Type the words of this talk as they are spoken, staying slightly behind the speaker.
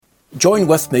Join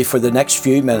with me for the next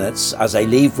few minutes as I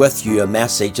leave with you a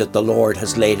message that the Lord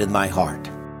has laid in my heart.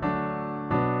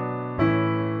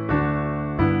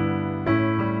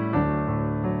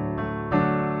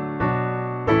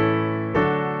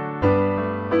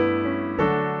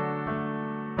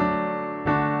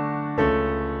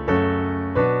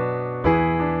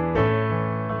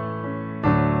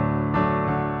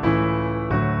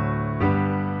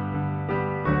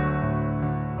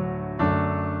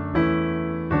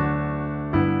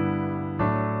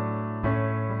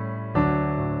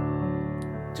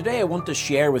 Today I want to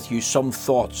share with you some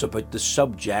thoughts about the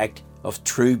subject of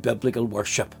true biblical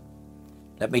worship.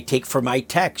 Let me take for my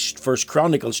text 1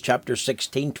 Chronicles chapter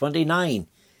 16:29.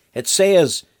 It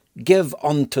says, "Give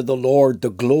unto the Lord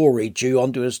the glory due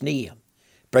unto his name.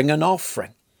 Bring an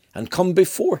offering and come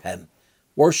before him.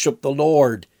 Worship the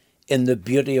Lord in the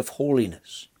beauty of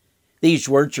holiness." These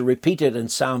words are repeated in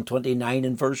Psalm 29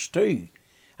 and verse 2.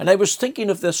 And I was thinking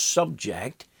of this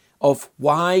subject of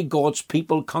why God's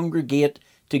people congregate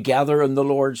together on the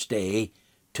Lord's Day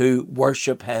to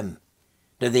worship him.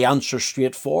 Now the answer is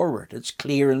straightforward. It's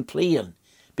clear and plain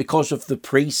because of the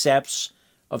precepts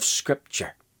of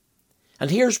Scripture.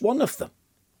 And here's one of them.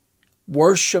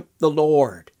 Worship the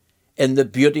Lord in the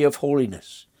beauty of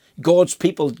holiness. God's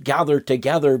people gather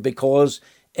together because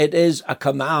it is a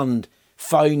command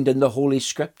found in the Holy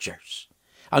Scriptures.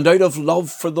 And out of love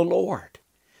for the Lord,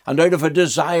 and out of a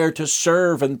desire to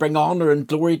serve and bring honour and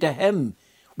glory to him,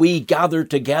 we gather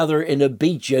together in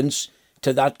obedience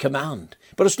to that command.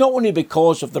 But it's not only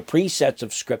because of the precepts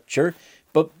of Scripture,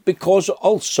 but because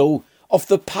also of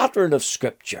the pattern of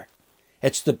Scripture.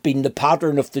 It's been the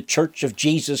pattern of the Church of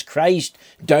Jesus Christ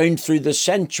down through the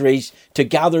centuries to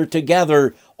gather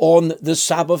together on the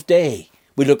Sabbath day.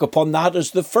 We look upon that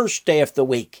as the first day of the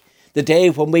week, the day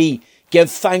when we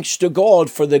give thanks to God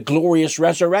for the glorious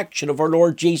resurrection of our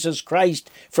Lord Jesus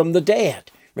Christ from the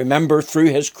dead. Remember, through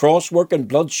his cross work and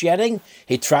blood shedding,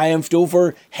 he triumphed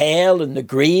over hell and the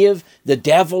grave, the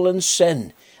devil and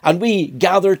sin. And we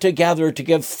gather together to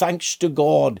give thanks to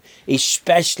God,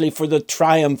 especially for the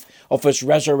triumph of his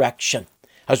resurrection.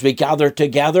 As we gather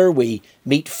together, we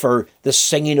meet for the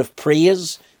singing of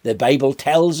praise. The Bible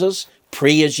tells us,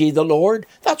 "Praise ye the Lord."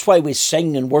 That's why we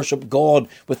sing and worship God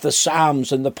with the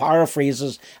psalms and the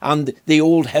paraphrases and the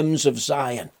old hymns of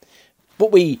Zion.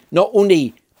 But we not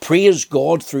only praise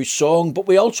God through song, but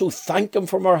we also thank him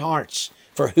from our hearts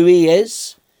for who he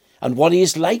is and what he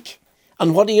is like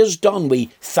and what he has done. We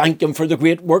thank him for the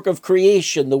great work of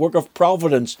creation, the work of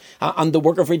providence and the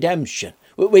work of redemption.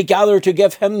 We gather to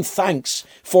give him thanks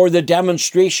for the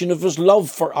demonstration of his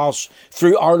love for us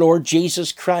through our Lord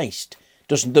Jesus Christ.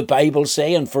 Doesn't the Bible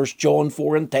say in 1 John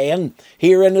 4 and 10,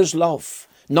 "Herein is love,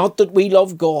 not that we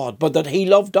love God, but that he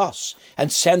loved us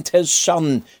and sent his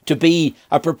Son to be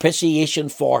a propitiation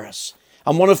for us."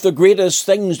 And one of the greatest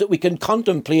things that we can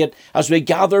contemplate as we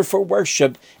gather for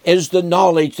worship is the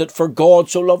knowledge that for God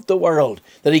so loved the world,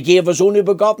 that he gave his only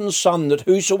begotten Son, that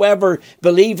whosoever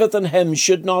believeth in him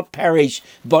should not perish,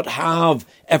 but have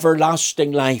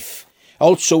everlasting life.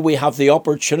 Also, we have the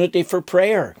opportunity for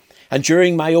prayer. And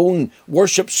during my own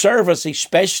worship service,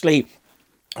 especially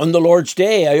on the Lord's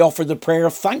Day, I offer the prayer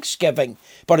of thanksgiving,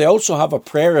 but I also have a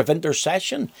prayer of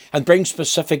intercession and bring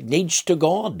specific needs to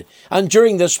God. And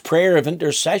during this prayer of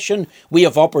intercession, we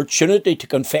have opportunity to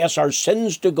confess our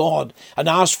sins to God and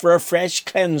ask for a fresh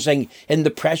cleansing in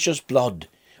the precious blood.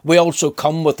 We also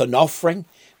come with an offering.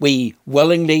 We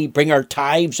willingly bring our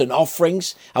tithes and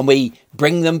offerings and we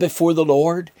bring them before the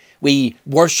Lord. We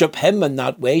worship him in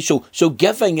that way. So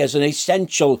giving is an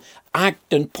essential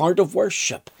act and part of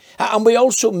worship. And we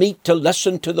also meet to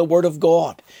listen to the Word of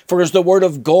God. For as the Word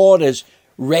of God is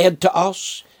read to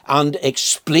us and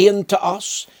explained to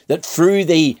us, that through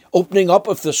the opening up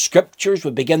of the Scriptures we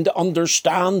begin to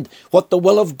understand what the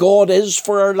will of God is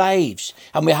for our lives.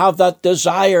 And we have that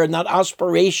desire and that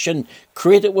aspiration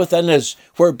created within us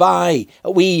whereby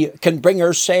we can bring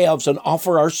ourselves and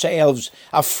offer ourselves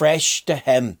afresh to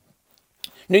him.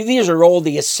 Now, these are all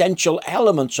the essential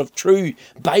elements of true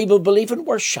Bible-believing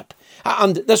worship.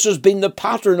 And this has been the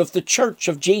pattern of the Church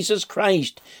of Jesus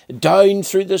Christ down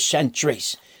through the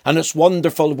centuries. And it's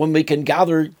wonderful when we can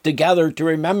gather together to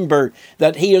remember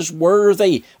that he is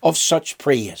worthy of such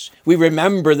praise. We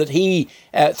remember that he,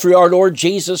 through our Lord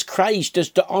Jesus Christ, is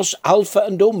to us Alpha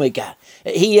and Omega.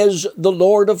 He is the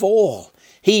Lord of all.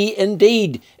 He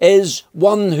indeed is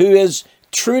one who is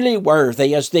truly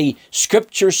worthy, as the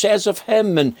Scripture says of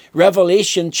him in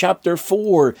Revelation chapter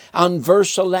 4 and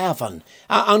verse 11.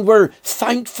 And we're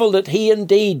thankful that he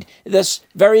indeed this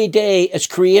very day is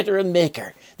creator and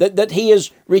maker, that he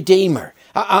is redeemer.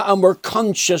 and we're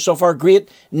conscious of our great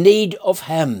need of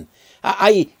Him.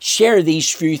 I share these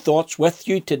few thoughts with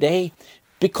you today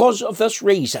because of this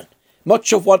reason.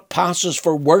 Much of what passes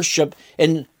for worship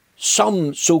in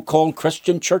some so-called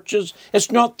Christian churches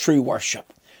is not true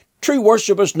worship. True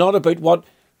worship is not about what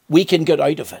we can get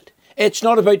out of it. It's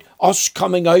not about us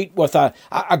coming out with a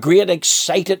great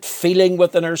excited feeling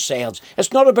within ourselves.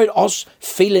 It's not about us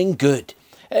feeling good.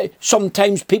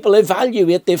 Sometimes people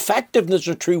evaluate the effectiveness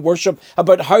of true worship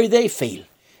about how they feel.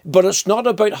 But it's not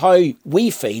about how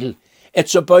we feel.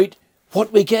 It's about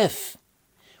what we give.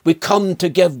 We come to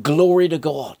give glory to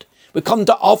God. We come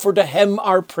to offer to Him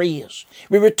our praise.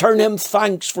 We return Him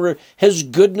thanks for His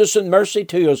goodness and mercy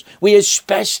to us. We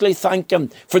especially thank Him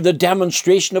for the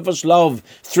demonstration of His love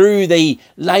through the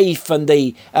life and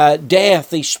the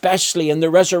death, especially in the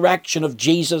resurrection of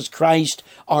Jesus Christ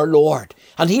our Lord.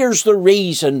 And here's the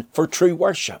reason for true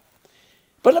worship.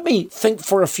 But let me think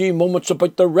for a few moments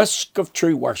about the risk of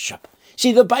true worship.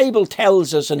 See, the Bible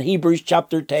tells us in Hebrews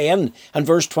chapter 10 and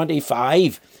verse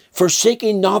 25,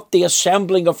 forsaking not the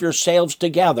assembling of yourselves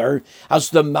together, as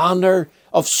the manner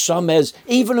of some is.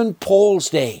 Even in Paul's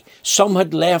day, some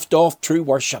had left off true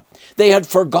worship. They had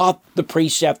forgot the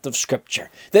precept of Scripture.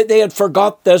 They had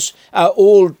forgot this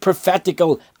old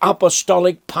prophetical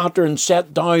apostolic pattern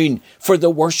set down for the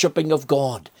worshipping of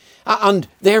God. And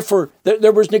therefore,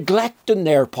 there was neglect in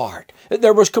their part.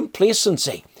 There was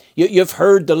complacency. You've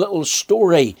heard the little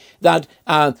story that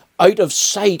out of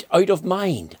sight, out of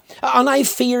mind. And I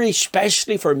fear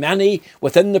especially for many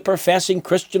within the professing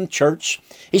Christian church,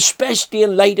 especially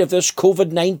in light of this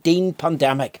COVID-19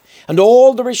 pandemic and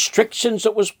all the restrictions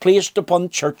that was placed upon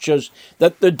churches,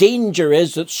 that the danger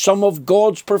is that some of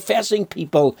God's professing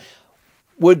people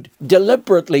would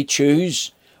deliberately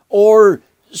choose or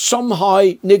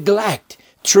somehow neglect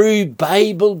true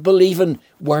Bible-believing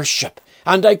worship.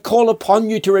 And I call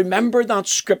upon you to remember that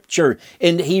scripture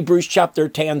in Hebrews chapter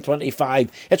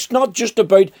 10:25. It's not just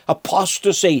about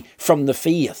apostasy from the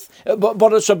faith,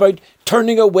 but it's about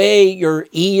turning away your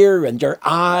ear and your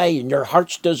eye and your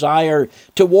heart's desire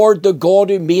toward the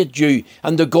God who made you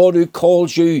and the God who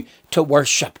calls you to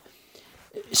worship.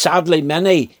 Sadly,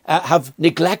 many have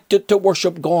neglected to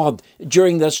worship God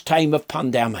during this time of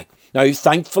pandemic. Now,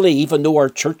 thankfully, even though our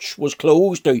church was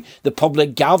closed to the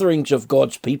public gatherings of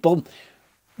God's people,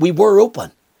 we were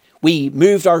open. We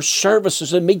moved our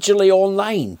services immediately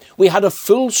online. We had a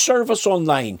full service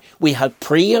online. We had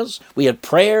praise, we had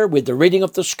prayer, we had the reading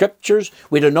of the Scriptures,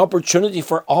 we had an opportunity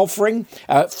for offering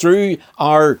through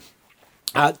our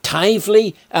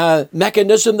Tithely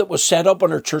mechanism that was set up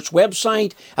on our church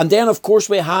website. And then, of course,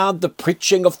 we had the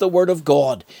preaching of the Word of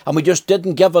God. And we just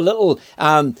didn't give a little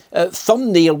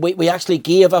thumbnail. We actually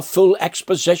gave a full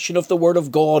exposition of the Word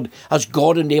of God as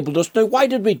God enabled us. Now, why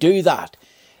did we do that?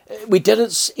 We did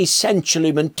it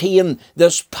essentially maintain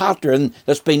this pattern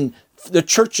that's been the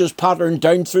church's pattern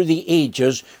down through the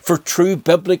ages for true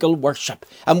biblical worship.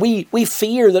 And we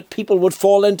fear that people would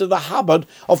fall into the habit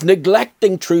of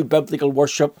neglecting true biblical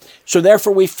worship. So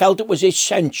therefore we felt it was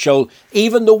essential,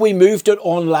 even though we moved it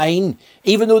online,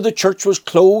 even though the church was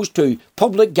closed to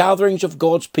public gatherings of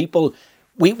God's people,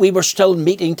 we were still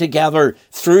meeting together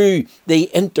through the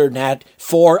internet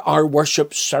for our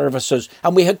worship services.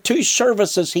 And we had 2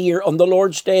 services here on the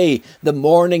Lord's Day, the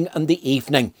morning and the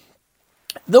evening.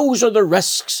 Those are the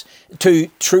risks to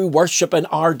true worship in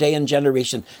our day and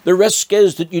generation. The risk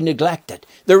is that you neglect it.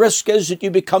 The risk is that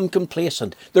you become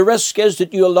complacent. The risk is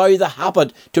that you allow the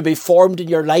habit to be formed in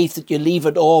your life, that you leave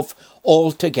it off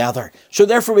altogether. So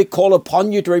therefore we call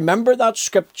upon you to remember that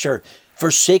scripture,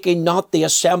 forsaking not the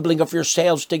assembling of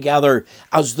yourselves together,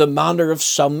 as the manner of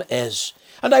some is.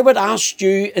 And I would ask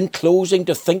you in closing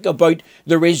to think about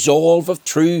the resolve of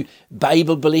true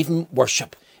Bible-believing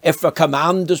worship. If a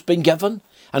command has been given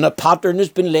and a pattern has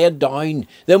been laid down,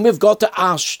 then we've got to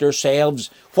ask ourselves,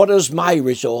 what is my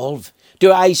resolve?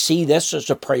 Do I see this as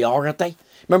a priority?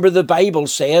 Remember, the Bible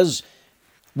says,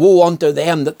 woe unto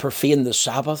them that profane the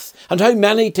Sabbath. And how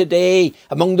many today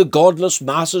among the godless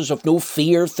masses have no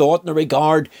fear, thought, nor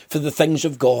regard for the things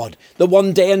of God. The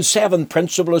 1 day in 7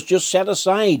 principle is just set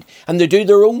aside, and they do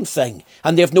their own thing,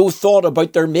 and they have no thought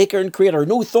about their Maker and Creator,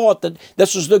 no thought that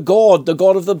this is the God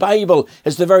of the Bible,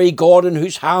 is the very God in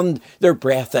whose hand their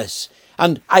breath is.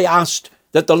 And I asked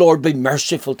that the Lord be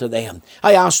merciful to them.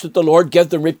 I ask that the Lord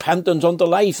give them repentance unto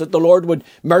life, that the Lord would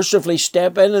mercifully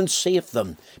step in and save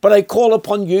them. But I call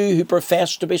upon you who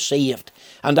profess to be saved,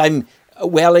 and I'm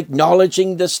well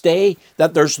acknowledging this day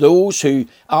that there's those who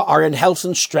are in health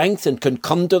and strength and can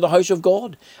come to the house of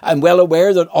God. I'm well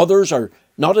aware that others are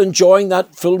not enjoying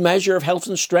that full measure of health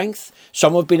and strength.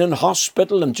 Some have been in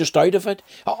hospital and just out of it.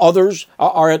 Others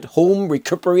are at home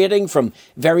recuperating from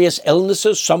various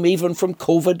illnesses, some even from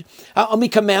COVID. And we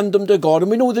commend them to God.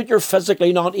 And we know that you're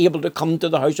physically not able to come to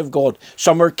the house of God.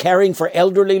 Some are caring for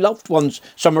elderly loved ones.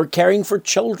 Some are caring for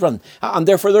children. And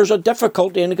therefore there's a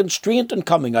difficulty and a constraint in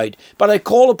coming out. But I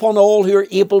call upon all who are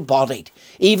able-bodied,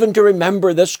 even to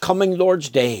remember this coming Lord's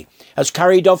Day, as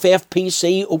Carryduff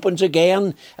FPC opens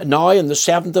again now on the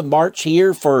 7th of March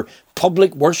here for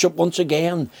public worship once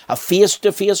again, a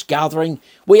face-to-face gathering.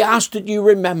 We ask that you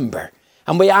remember,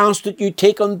 and we ask that you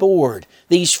take on board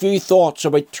these few thoughts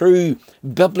about true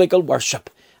biblical worship.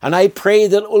 And I pray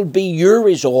that it will be your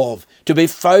resolve to be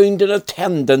found in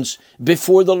attendance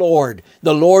before the Lord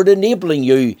enabling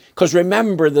you, because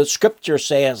remember the Scripture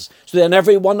says, so then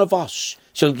every one of us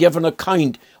shall give an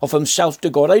account of himself to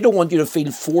God. I don't want you to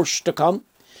feel forced to come.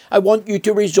 I want you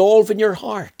to resolve in your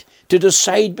heart to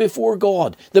decide before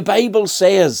God. The Bible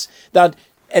says that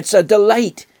it's a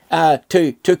delight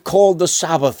to call the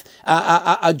Sabbath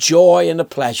a joy and a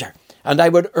pleasure. And I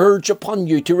would urge upon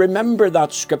you to remember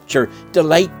that Scripture,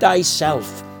 delight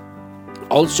thyself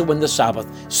also in the Sabbath.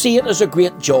 See it as a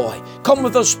great joy. Come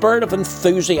with a spirit of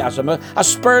enthusiasm, a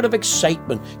spirit of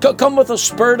excitement. Come with a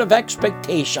spirit of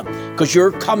expectation, because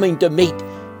you're coming to meet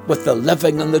with the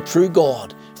living and the true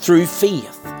God through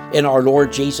faith in our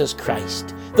Lord Jesus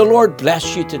Christ. The Lord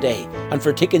bless you today, and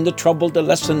for taking the trouble to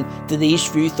listen to these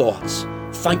few thoughts.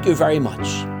 Thank you very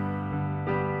much.